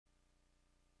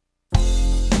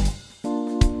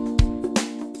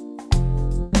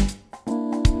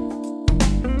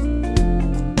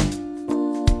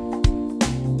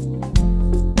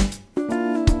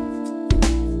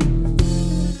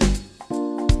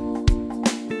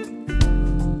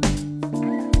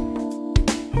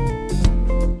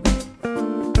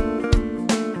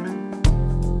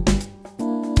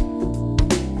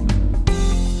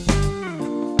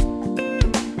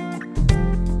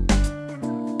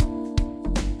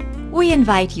We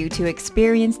invite you to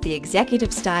experience the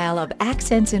executive style of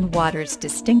Accents in Water's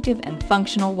distinctive and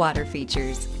functional water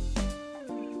features.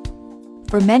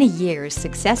 For many years,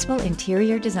 successful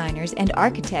interior designers and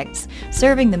architects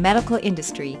serving the medical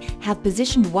industry have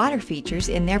positioned water features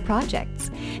in their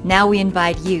projects. Now we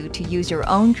invite you to use your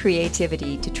own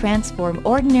creativity to transform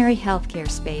ordinary healthcare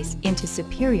space into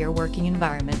superior working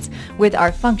environments with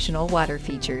our functional water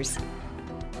features.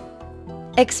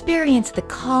 Experience the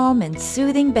calm and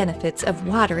soothing benefits of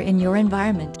water in your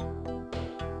environment.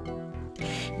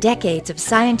 Decades of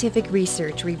scientific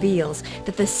research reveals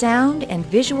that the sound and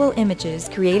visual images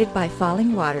created by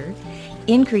falling water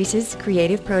increases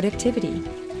creative productivity,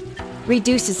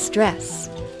 reduces stress,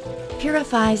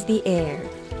 purifies the air,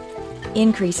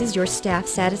 increases your staff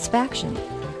satisfaction,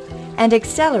 and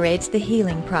accelerates the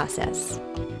healing process.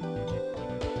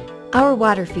 Our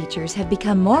water features have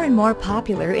become more and more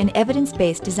popular in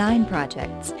evidence-based design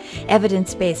projects.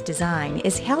 Evidence-based design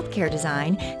is healthcare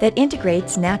design that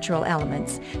integrates natural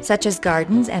elements, such as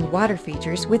gardens and water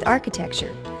features, with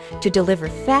architecture, to deliver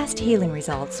fast healing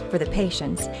results for the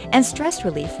patients and stress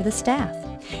relief for the staff.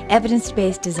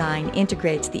 Evidence-based design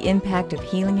integrates the impact of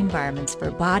healing environments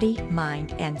for body,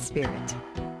 mind, and spirit.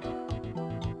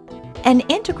 An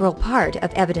integral part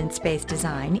of evidence-based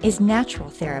design is natural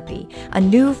therapy, a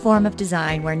new form of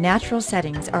design where natural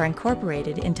settings are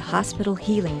incorporated into hospital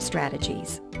healing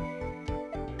strategies.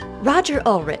 Roger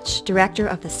Ulrich, director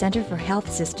of the Center for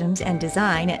Health Systems and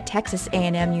Design at Texas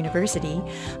A&M University,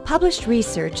 published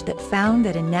research that found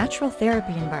that in natural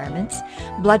therapy environments,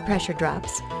 blood pressure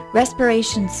drops,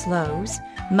 respiration slows,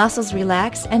 muscles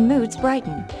relax, and moods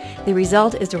brighten. The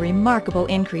result is a remarkable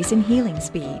increase in healing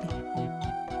speed.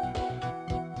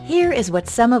 Here is what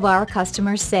some of our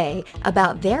customers say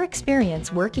about their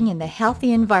experience working in the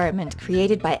healthy environment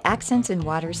created by Accents in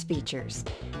Water's features.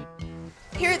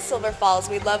 Here at Silver Falls,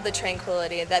 we love the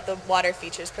tranquility that the water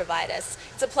features provide us.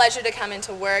 It's a pleasure to come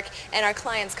into work, and our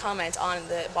clients comment on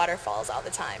the waterfalls all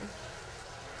the time.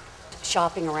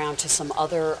 Shopping around to some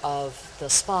other of the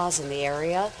spas in the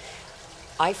area,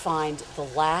 I find the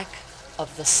lack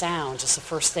of the sound is the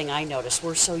first thing I notice.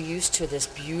 We're so used to this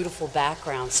beautiful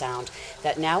background sound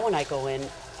that now when I go in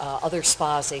other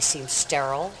spas, they seem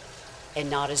sterile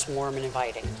and not as warm and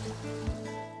inviting.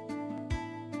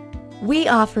 We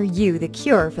offer you the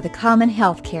cure for the common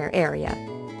healthcare area.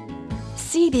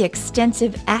 See the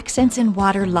extensive Accents in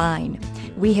Water line.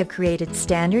 We have created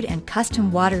standard and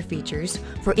custom water features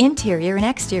for interior and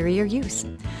exterior use.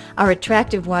 Our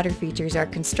attractive water features are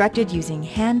constructed using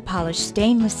hand-polished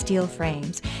stainless steel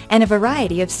frames and a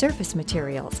variety of surface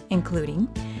materials, including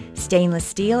stainless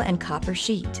steel and copper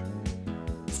sheet,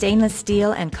 stainless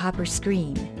steel and copper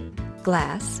screen,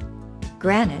 glass,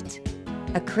 granite,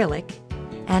 acrylic,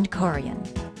 and corian.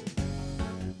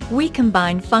 We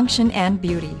combine function and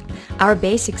beauty. Our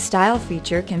basic style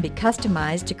feature can be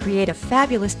customized to create a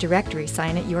fabulous directory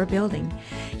sign at your building.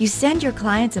 You send your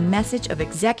clients a message of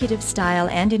executive style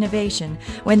and innovation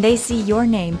when they see your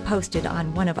name posted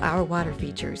on one of our water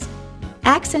features.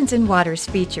 Accents in Water's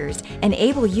features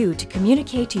enable you to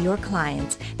communicate to your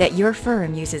clients that your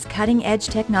firm uses cutting-edge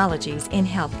technologies in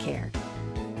healthcare.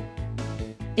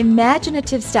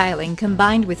 Imaginative styling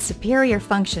combined with superior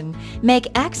function make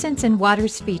Accents in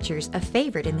Water's features a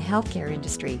favorite in the healthcare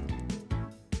industry.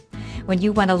 When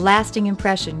you want a lasting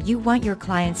impression, you want your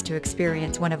clients to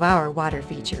experience one of our water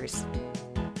features.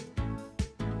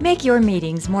 Make your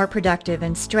meetings more productive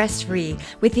and stress-free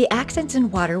with the Accents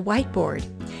in Water whiteboard.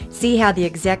 See how the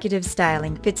executive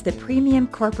styling fits the premium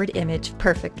corporate image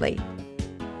perfectly.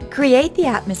 Create the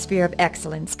atmosphere of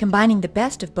excellence, combining the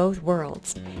best of both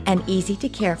worlds, an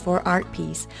easy-to-care-for art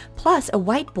piece, plus a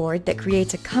whiteboard that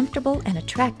creates a comfortable and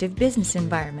attractive business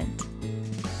environment.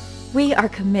 We are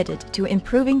committed to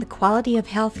improving the quality of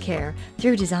healthcare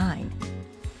through design.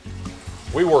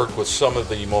 We work with some of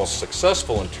the most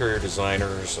successful interior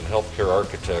designers and healthcare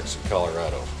architects in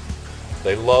Colorado.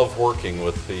 They love working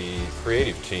with the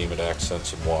creative team at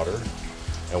Accents in Water,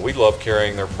 and we love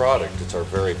carrying their product. It's our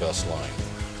very best line.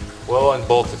 Well, in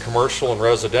both the commercial and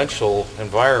residential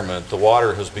environment, the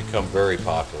water has become very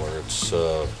popular. It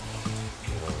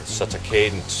sets a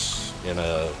cadence in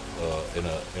a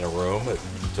room. It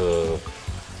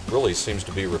really seems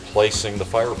to be replacing the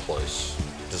fireplace.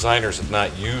 Designers have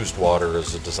not used water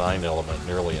as a design element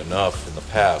nearly enough in the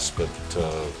past, but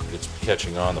it's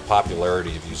catching on. The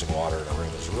popularity of using water in a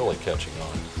room is really catching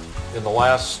on. In the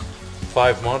last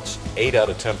 5 months, 8 out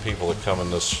of 10 people that come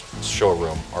in this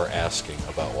showroom are asking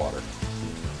about water.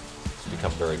 It's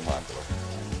become very popular.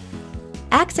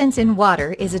 Accents in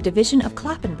Water is a division of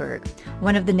Kloppenberg,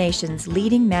 one of the nation's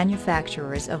leading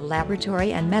manufacturers of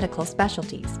laboratory and medical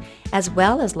specialties, as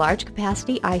well as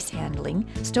large-capacity ice handling,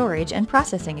 storage, and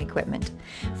processing equipment.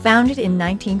 Founded in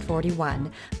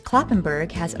 1941,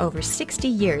 Kloppenberg has over 60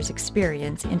 years'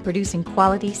 experience in producing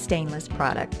quality stainless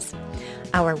products.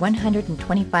 Our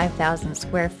 125,000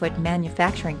 square foot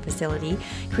manufacturing facility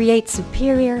creates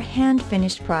superior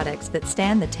hand-finished products that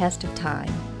stand the test of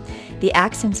time. The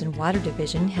Accents in Water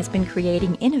division has been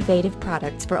creating innovative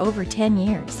products for over 10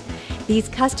 years. These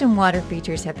custom water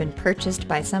features have been purchased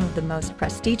by some of the most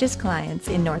prestigious clients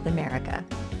in North America.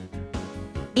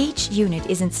 Each unit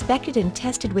is inspected and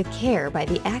tested with care by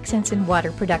the Accents in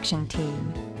Water production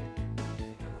team.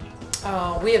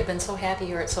 Oh, we have been so happy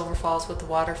here at Silver Falls with the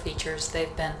water features.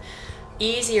 They've been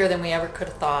easier than we ever could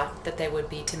have thought that they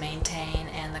would be to maintain,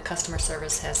 and the customer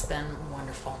service has been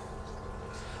wonderful.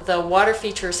 The water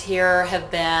features here have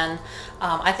been,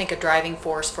 I think, a driving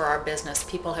force for our business.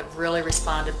 People have really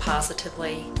responded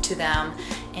positively to them,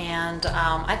 and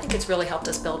I think it's really helped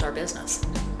us build our business.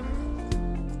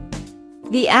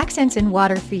 The Accents in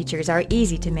Water features are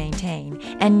easy to maintain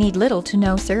and need little to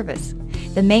no service.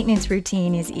 The maintenance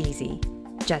routine is easy.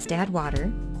 Just add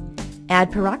water,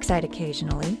 add peroxide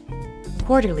occasionally,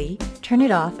 quarterly, turn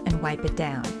it off and wipe it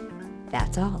down.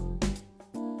 That's all.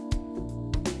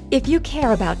 If you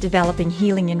care about developing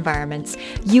healing environments,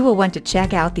 you will want to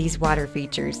check out these water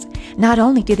features. Not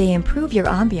only do they improve your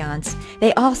ambiance,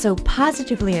 they also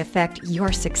positively affect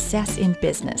your success in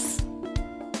business.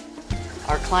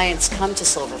 Our clients come to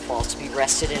Silver Falls to be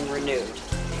rested and renewed.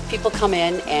 People come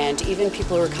in, and even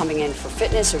people who are coming in for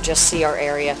fitness or just see our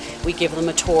area, we give them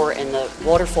a tour, and the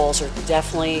waterfalls are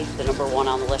definitely the #1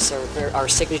 on the list. They're our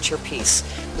signature piece.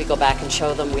 We go back and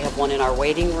show them. We have one in our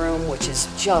waiting room, which is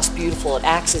just beautiful. It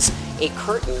acts as a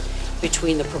curtain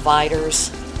between the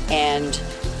providers and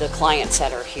the clients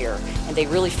that are here, and they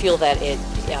really feel that it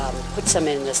puts them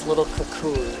in this little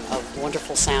cocoon of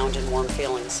wonderful sound and warm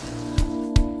feelings.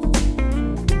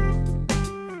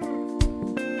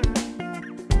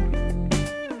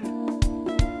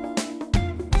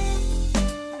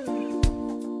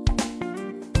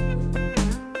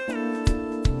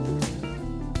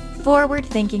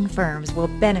 Forward-thinking firms will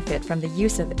benefit from the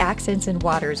use of Accents in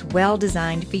Water's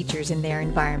well-designed features in their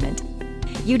environment.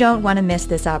 You don't want to miss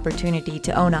this opportunity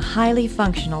to own a highly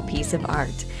functional piece of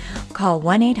art. Call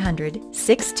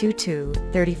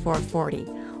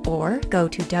 1-800-622-3440 or go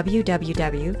to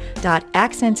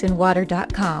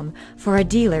www.accentsinwater.com for a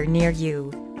dealer near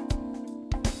you.